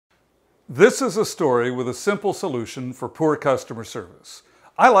This is a story with a simple solution for poor customer service.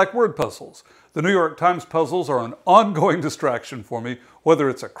 I like word puzzles. The New York Times puzzles are an ongoing distraction for me, whether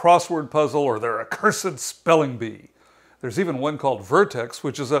it's a crossword puzzle or their accursed spelling bee. There's even one called Vertex,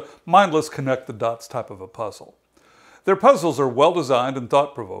 which is a mindless connect the dots type of a puzzle. Their puzzles are well designed and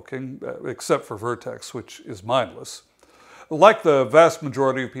thought-provoking, except for Vertex, which is mindless. Like the vast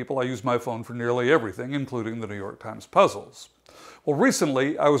majority of people, I use my phone for nearly everything, including the New York Times puzzles. Well,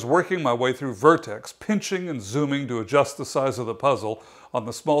 recently I was working my way through Vertex, pinching and zooming to adjust the size of the puzzle on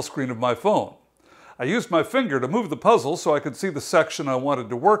the small screen of my phone. I used my finger to move the puzzle so I could see the section I wanted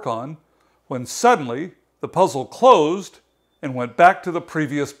to work on, when suddenly the puzzle closed and went back to the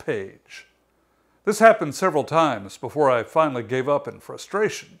previous page. This happened several times before I finally gave up in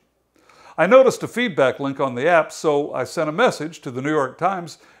frustration. I noticed a feedback link on the app, so I sent a message to the New York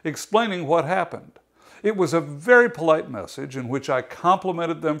Times explaining what happened. It was a very polite message in which I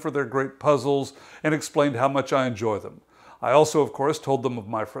complimented them for their great puzzles and explained how much I enjoy them. I also, of course, told them of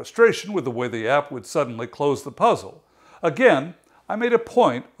my frustration with the way the app would suddenly close the puzzle. Again, I made a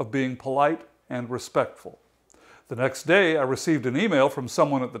point of being polite and respectful. The next day, I received an email from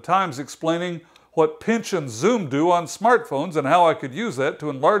someone at the Times explaining what pinch and zoom do on smartphones and how I could use that to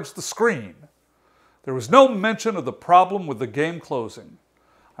enlarge the screen. There was no mention of the problem with the game closing.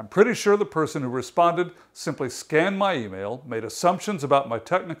 I'm pretty sure the person who responded simply scanned my email, made assumptions about my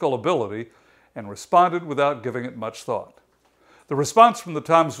technical ability, and responded without giving it much thought. The response from the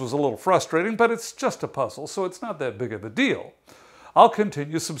Times was a little frustrating, but it's just a puzzle, so it's not that big of a deal. I'll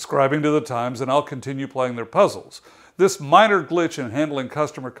continue subscribing to the Times and I'll continue playing their puzzles. This minor glitch in handling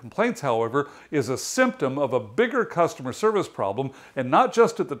customer complaints, however, is a symptom of a bigger customer service problem, and not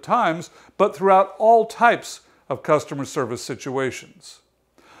just at the Times, but throughout all types of customer service situations.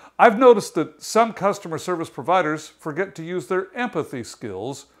 I've noticed that some customer service providers forget to use their empathy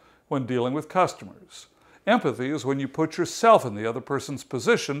skills when dealing with customers. Empathy is when you put yourself in the other person's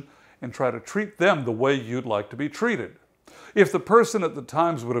position and try to treat them the way you'd like to be treated. If the person at the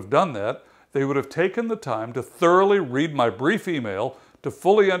Times would have done that, they would have taken the time to thoroughly read my brief email to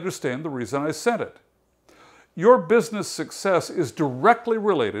fully understand the reason I sent it. Your business success is directly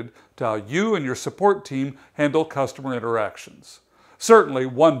related to how you and your support team handle customer interactions. Certainly,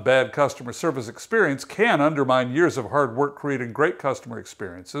 one bad customer service experience can undermine years of hard work creating great customer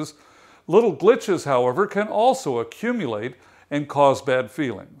experiences. Little glitches, however, can also accumulate and cause bad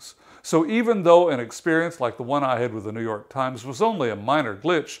feelings. So even though an experience like the one I had with the New York Times was only a minor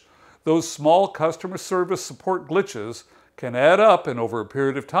glitch, those small customer service support glitches can add up and over a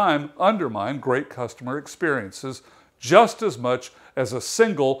period of time undermine great customer experiences just as much as a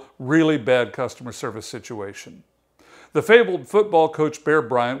single really bad customer service situation. The fabled football coach Bear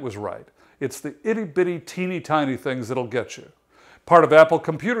Bryant was right. It's the itty-bitty, teeny-tiny things that'll get you. Part of Apple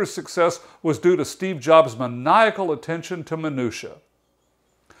Computer's success was due to Steve Jobs' maniacal attention to minutia.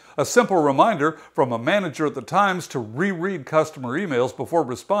 A simple reminder from a manager at the Times to reread customer emails before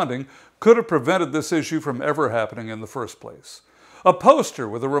responding could have prevented this issue from ever happening in the first place. A poster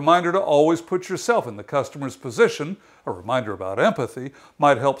with a reminder to always put yourself in the customer's position, a reminder about empathy,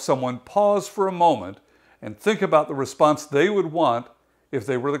 might help someone pause for a moment and think about the response they would want if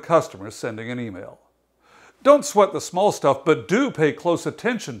they were the customer sending an email. Don't sweat the small stuff, but do pay close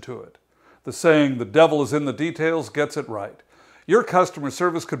attention to it. The saying, "the devil is in the details," gets it right. Your customer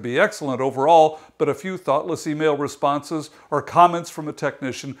service could be excellent overall, but a few thoughtless email responses or comments from a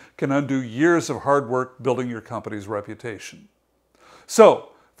technician can undo years of hard work building your company's reputation. So,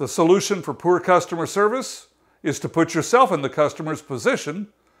 the solution for poor customer service is to put yourself in the customer's position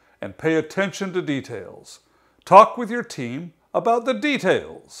and pay attention to details. Talk with your team about the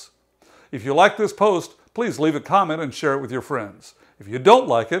details. If you like this post, please leave a comment and share it with your friends. If you don't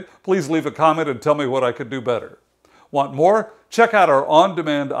like it, please leave a comment and tell me what I could do better. Want more? Check out our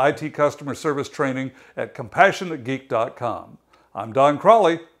on-demand IT customer service training at compassionategeek.com. I'm Don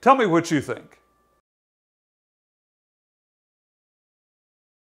Crawley. Tell me what you think.